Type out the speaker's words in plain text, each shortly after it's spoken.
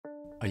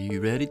Are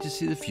you ready to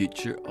see the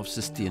future of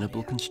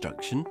sustainable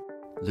construction?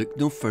 Look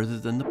no further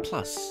than the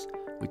Plus,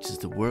 which is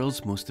the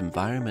world's most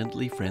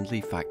environmentally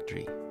friendly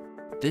factory.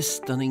 This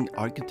stunning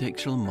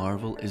architectural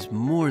marvel is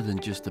more than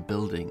just a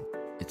building.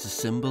 It's a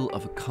symbol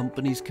of a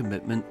company's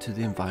commitment to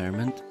the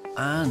environment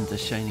and a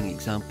shining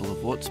example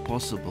of what's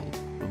possible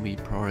when we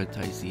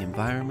prioritise the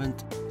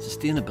environment,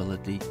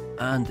 sustainability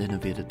and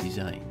innovative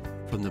design.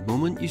 From the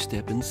moment you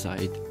step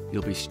inside,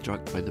 you'll be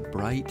struck by the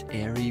bright,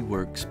 airy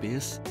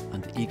workspace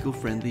and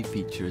eco-friendly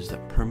features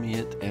that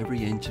permeate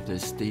every inch of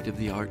this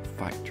state-of-the-art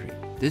factory.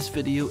 This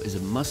video is a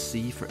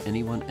must-see for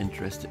anyone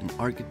interested in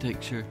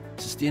architecture,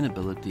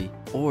 sustainability,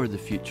 or the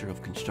future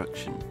of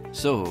construction.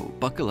 So,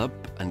 buckle up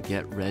and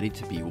get ready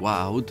to be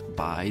wowed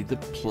by the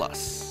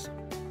Plus.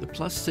 The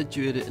Plus,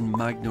 situated in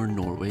Magnor,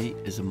 Norway,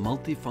 is a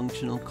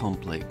multifunctional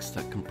complex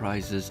that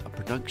comprises a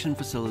production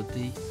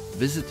facility,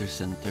 visitor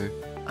centre,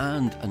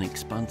 and an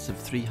expansive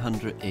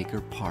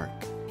 300-acre park.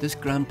 This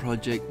grand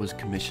project was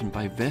commissioned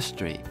by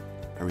Vestre,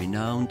 a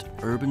renowned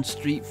urban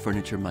street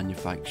furniture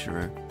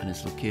manufacturer, and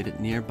is located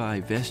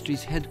nearby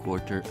Vestre's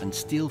headquarters and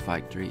steel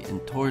factory in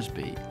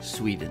Torsby,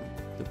 Sweden.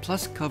 The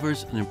Plus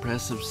covers an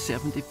impressive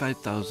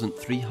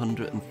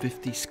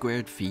 75,350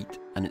 square feet,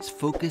 and its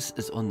focus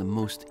is on the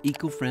most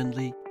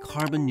eco-friendly,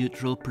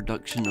 carbon-neutral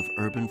production of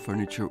urban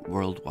furniture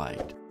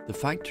worldwide. The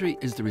factory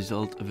is the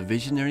result of a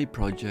visionary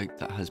project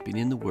that has been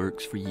in the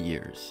works for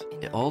years.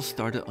 It all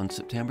started on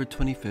September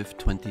 25,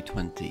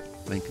 2020,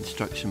 when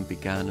construction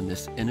began on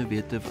this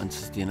innovative and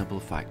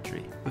sustainable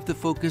factory. With the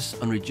focus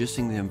on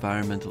reducing the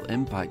environmental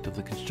impact of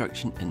the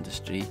construction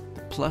industry,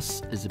 the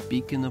Plus is a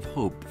beacon of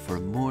hope for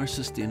a more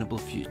sustainable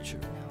future.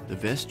 The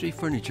Vestre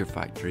Furniture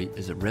Factory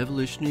is a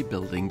revolutionary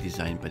building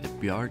designed by the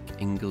Bjarke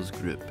Ingels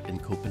Group in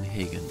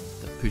Copenhagen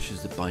that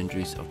pushes the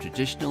boundaries of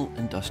traditional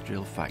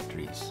industrial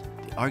factories.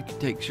 The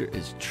architecture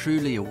is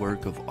truly a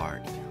work of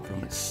art,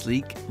 from its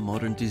sleek,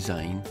 modern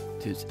design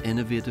to its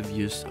innovative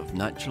use of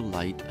natural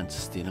light and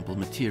sustainable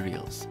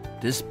materials.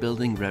 This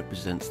building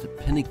represents the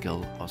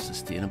pinnacle of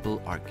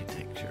sustainable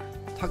architecture.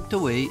 Tucked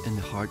away in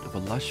the heart of a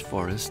lush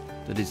forest,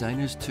 the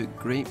designers took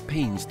great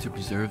pains to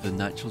preserve the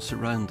natural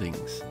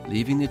surroundings,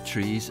 leaving the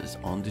trees as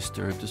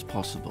undisturbed as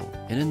possible.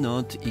 In a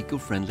nod to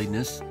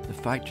eco-friendliness, the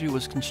factory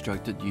was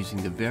constructed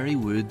using the very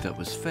wood that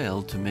was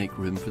felled to make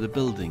room for the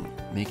building,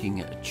 making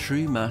it a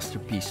true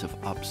masterpiece of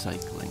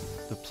upcycling.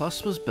 The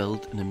Plus was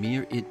built in a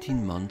mere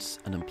 18 months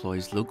and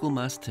employs local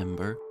mass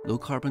timber,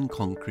 low-carbon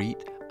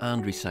concrete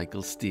and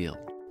recycled steel.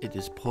 It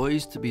is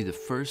poised to be the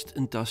first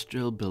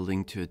industrial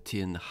building to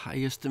attain the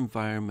highest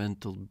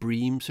environmental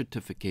BREEAM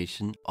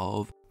certification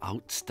of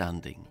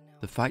Outstanding.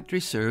 The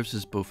factory serves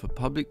as both a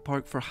public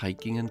park for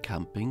hiking and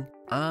camping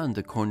and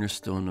a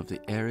cornerstone of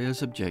the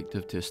area's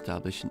objective to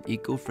establish an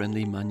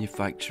eco-friendly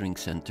manufacturing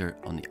centre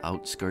on the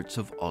outskirts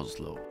of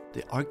Oslo.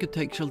 The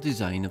architectural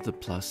design of the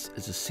Plus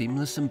is a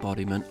seamless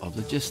embodiment of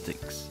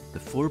logistics. The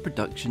 4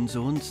 production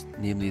zones,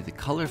 namely the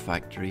colour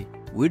factory,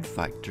 wood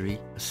factory,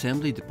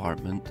 assembly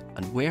department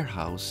and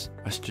warehouse,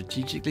 are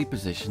strategically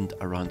positioned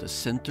around a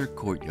centre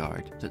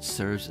courtyard that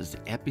serves as the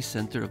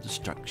epicentre of the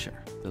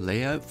structure. The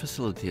layout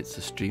facilitates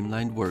a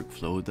streamlined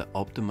workflow that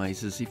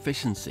optimises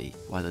efficiency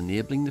while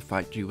enabling the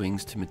factory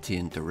wings to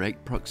maintain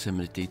direct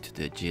proximity to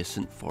the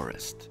adjacent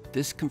forest.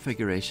 This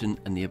configuration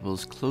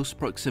enables close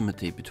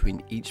proximity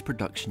between each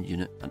production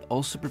unit and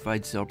also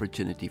provides the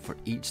opportunity for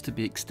each to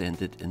be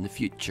extended in the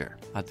future.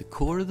 At the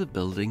core of the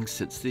building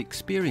sits the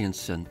Experience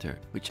Centre,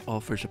 which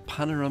offers a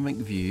panoramic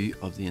view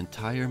of the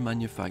entire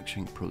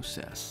manufacturing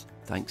process,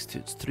 thanks to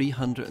its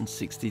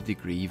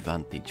 360-degree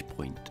vantage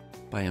point.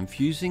 By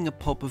infusing a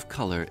pop of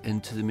colour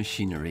into the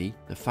machinery,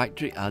 the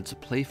factory adds a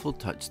playful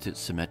touch to its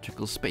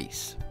symmetrical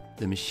space.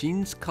 The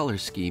machine's colour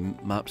scheme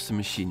maps the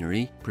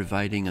machinery,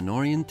 providing an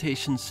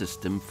orientation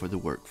system for the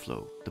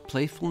workflow. The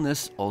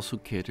playfulness also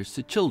caters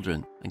to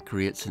children and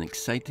creates an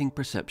exciting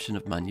perception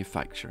of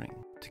manufacturing.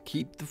 To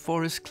keep the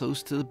forest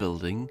close to the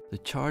building, the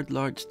charred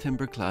larch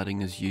timber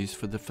cladding is used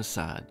for the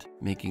facade,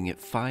 making it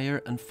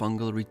fire and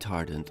fungal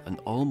retardant and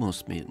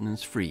almost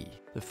maintenance-free.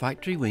 The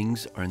factory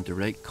wings are in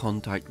direct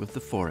contact with the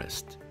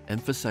forest,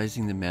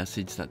 emphasising the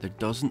message that there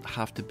doesn't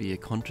have to be a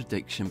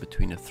contradiction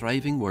between a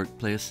thriving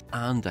workplace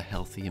and a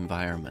healthy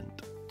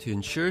environment. To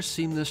ensure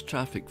seamless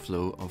traffic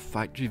flow of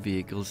factory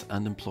vehicles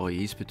and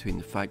employees between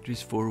the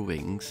factory's 4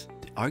 wings,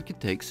 the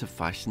architects have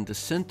fashioned the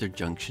centre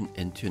junction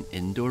into an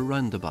indoor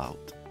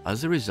roundabout.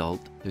 As a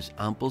result, there's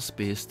ample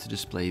space to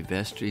display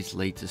Vestre's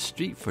latest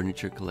street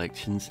furniture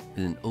collections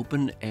in an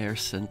open-air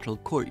central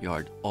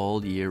courtyard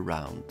all year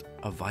round.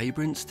 A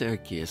vibrant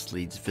staircase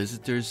leads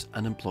visitors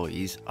and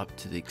employees up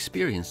to the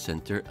Experience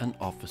Centre and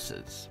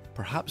offices.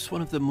 Perhaps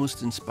one of the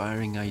most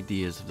inspiring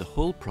ideas of the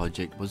whole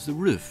project was the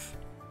roof.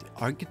 The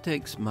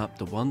architects mapped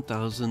the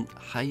 1,000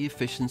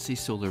 high-efficiency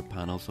solar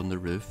panels on the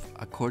roof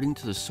according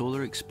to the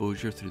solar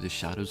exposure through the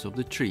shadows of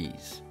the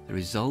trees. The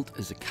result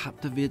is a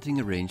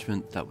captivating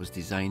arrangement that was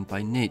designed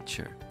by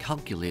nature,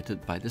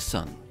 calculated by the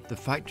sun. The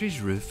factory's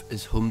roof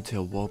is home to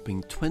a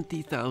whopping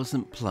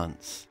 20,000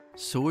 plants,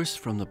 sourced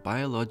from the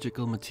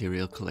biological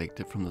material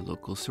collected from the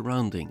local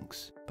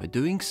surroundings. By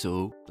doing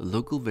so, the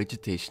local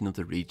vegetation of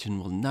the region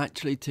will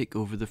naturally take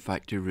over the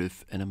factory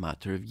roof in a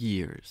matter of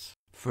years.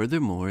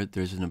 Furthermore,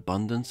 there's an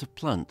abundance of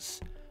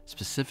plants,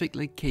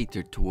 specifically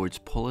catered towards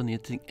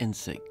pollinating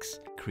insects,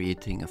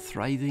 creating a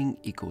thriving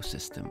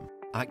ecosystem.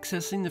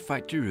 Accessing the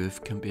factory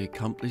roof can be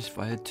accomplished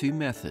via two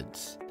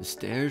methods: the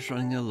stairs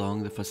running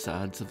along the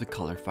facades of the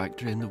colour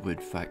factory and the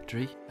wood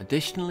factory.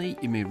 Additionally,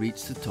 you may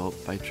reach the top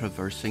by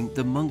traversing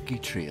the Monkey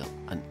Trail,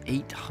 an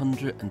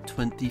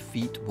 820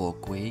 feet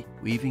walkway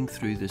weaving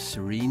through the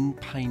serene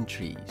pine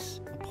trees.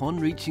 Upon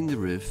reaching the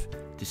roof,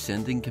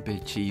 descending can be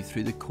achieved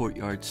through the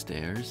courtyard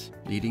stairs,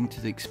 leading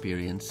to the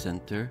experience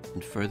centre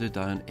and further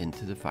down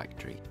into the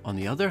factory. On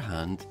the other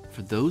hand,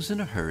 for those in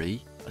a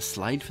hurry, a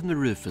slide from the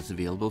roof is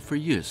available for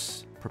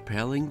use,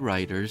 propelling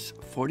riders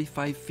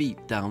 45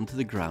 feet down to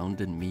the ground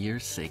in mere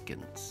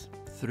seconds.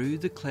 Through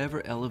the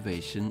clever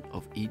elevation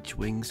of each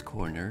wing's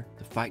corner,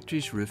 the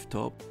factory's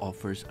rooftop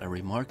offers a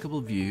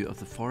remarkable view of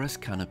the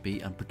forest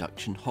canopy and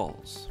production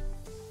halls.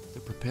 The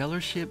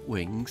propeller-shaped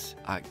wings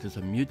act as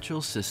a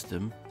mutual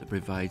system that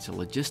provides a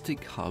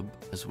logistic hub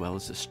as well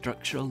as a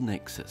structural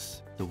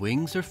nexus. The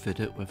wings are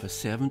fitted with a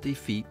 70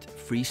 feet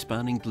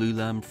free-spanning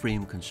glulam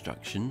frame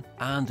construction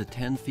and a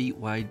 10 feet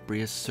wide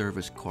brace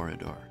service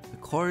corridor. The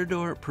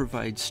corridor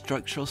provides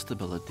structural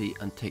stability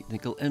and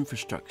technical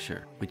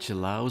infrastructure, which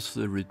allows for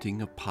the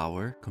routing of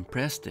power,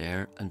 compressed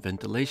air and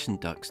ventilation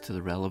ducts to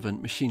the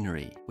relevant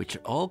machinery, which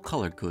are all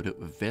colour-coded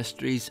with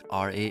Vestre's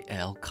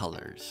RAL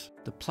colours.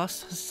 The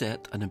Plus has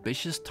set an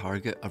ambitious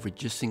target of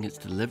reducing its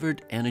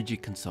delivered energy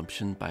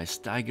consumption by a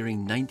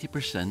staggering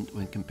 90%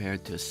 when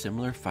compared to a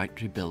similar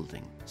factory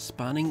building.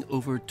 Spanning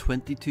over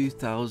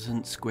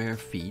 22,000 square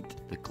feet,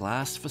 the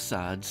glass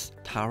facades,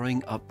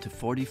 towering up to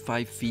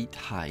 45 feet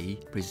high,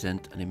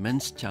 present an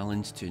immense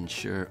challenge to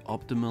ensure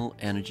optimal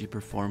energy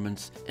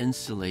performance,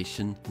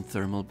 insulation and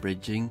thermal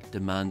bridging,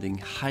 demanding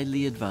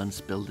highly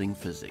advanced building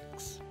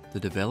physics. The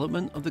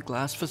development of the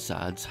glass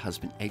facades has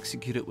been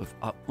executed with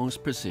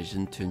utmost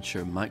precision to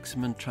ensure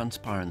maximum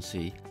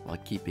transparency while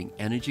keeping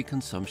energy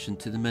consumption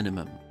to the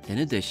minimum. In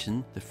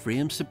addition, the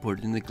frames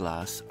supporting the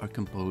glass are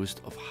composed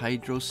of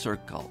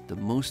HydroCircle, the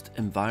most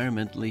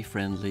environmentally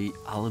friendly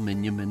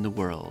aluminium in the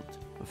world,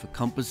 with a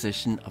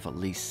composition of at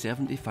least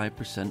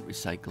 75%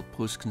 recycled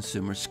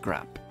post-consumer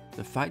scrap.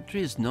 The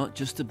factory is not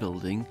just a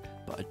building,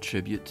 but a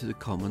tribute to the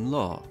common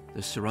law.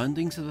 The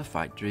surroundings of the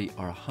factory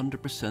are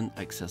 100%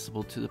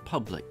 accessible to the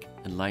public,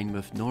 in line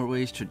with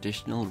Norway's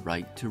traditional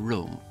right to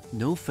roam.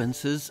 No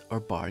fences or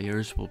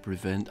barriers will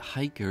prevent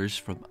hikers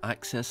from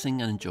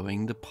accessing and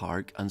enjoying the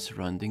park and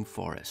surrounding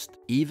forest,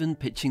 even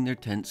pitching their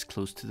tents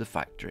close to the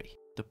factory.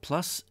 The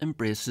Plus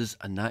embraces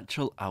a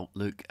natural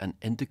outlook and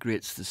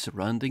integrates the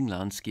surrounding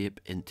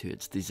landscape into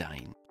its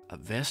design. At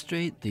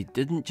Vestre, they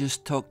didn't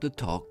just talk the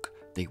talk,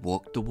 they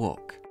walked the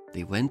walk.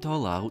 They went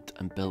all out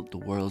and built the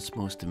world's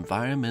most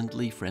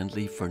environmentally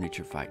friendly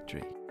furniture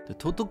factory. The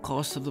total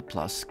cost of the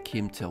Plus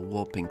came to a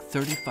whopping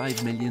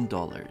 $35 million,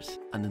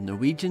 and the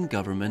Norwegian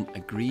government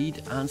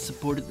agreed and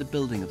supported the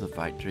building of the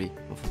factory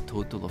with a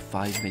total of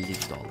 $5 million.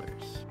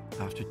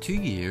 After 2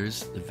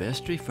 years, the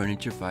Vestre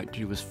Furniture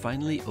Factory was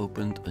finally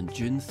opened on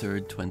June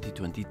 3,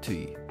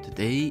 2022.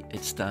 Today,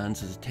 it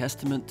stands as a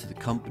testament to the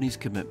company's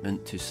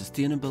commitment to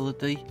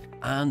sustainability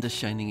and a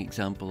shining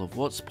example of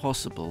what's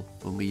possible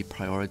when we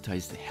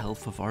prioritise the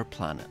health of our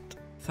planet.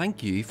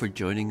 Thank you for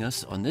joining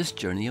us on this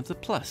journey of the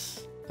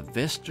Plus. At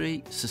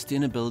Vestre,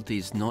 sustainability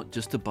is not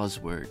just a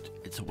buzzword,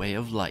 it's a way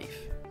of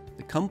life.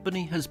 The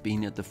company has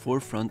been at the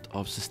forefront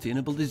of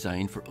sustainable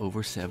design for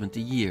over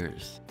 70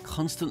 years,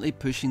 constantly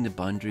pushing the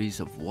boundaries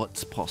of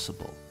what's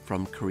possible,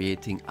 from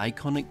creating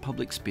iconic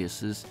public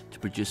spaces to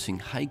producing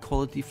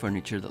high-quality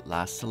furniture that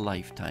lasts a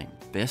lifetime.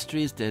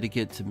 Vestre is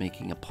dedicated to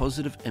making a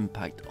positive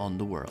impact on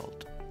the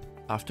world.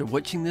 After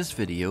watching this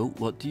video,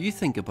 what do you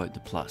think about the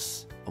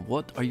Plus? And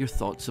what are your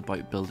thoughts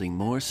about building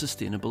more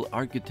sustainable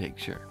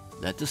architecture?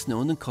 Let us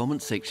know in the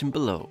comment section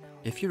below.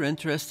 If you're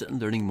interested in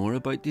learning more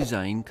about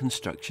design,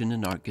 construction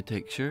and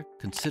architecture,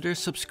 consider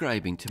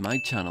subscribing to my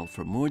channel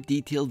for more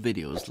detailed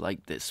videos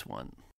like this one.